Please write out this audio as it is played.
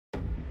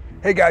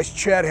Hey guys,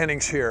 Chad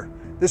Hennings here.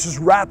 This is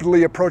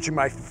rapidly approaching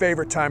my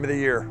favorite time of the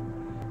year.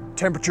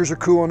 Temperatures are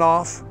cooling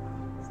off,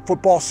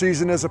 football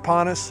season is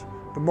upon us,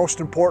 but most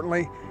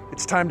importantly,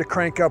 it's time to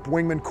crank up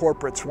Wingmen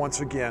corporates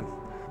once again.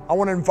 I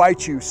want to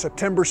invite you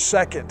September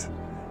 2nd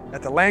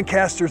at the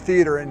Lancaster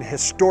Theater in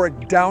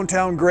historic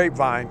downtown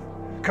Grapevine.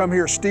 Come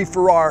hear Steve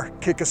Farrar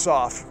kick us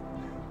off.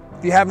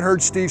 If you haven't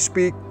heard Steve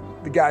speak,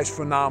 the guy's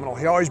phenomenal.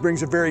 He always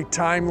brings a very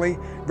timely,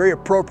 very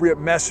appropriate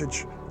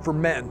message for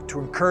men to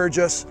encourage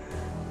us,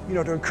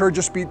 to encourage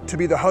us to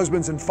be the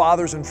husbands and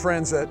fathers and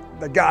friends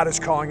that God is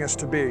calling us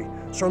to be.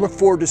 So I look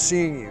forward to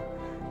seeing you.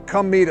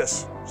 Come meet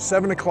us,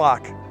 7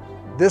 o'clock,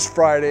 this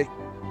Friday,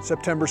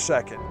 September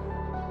 2nd.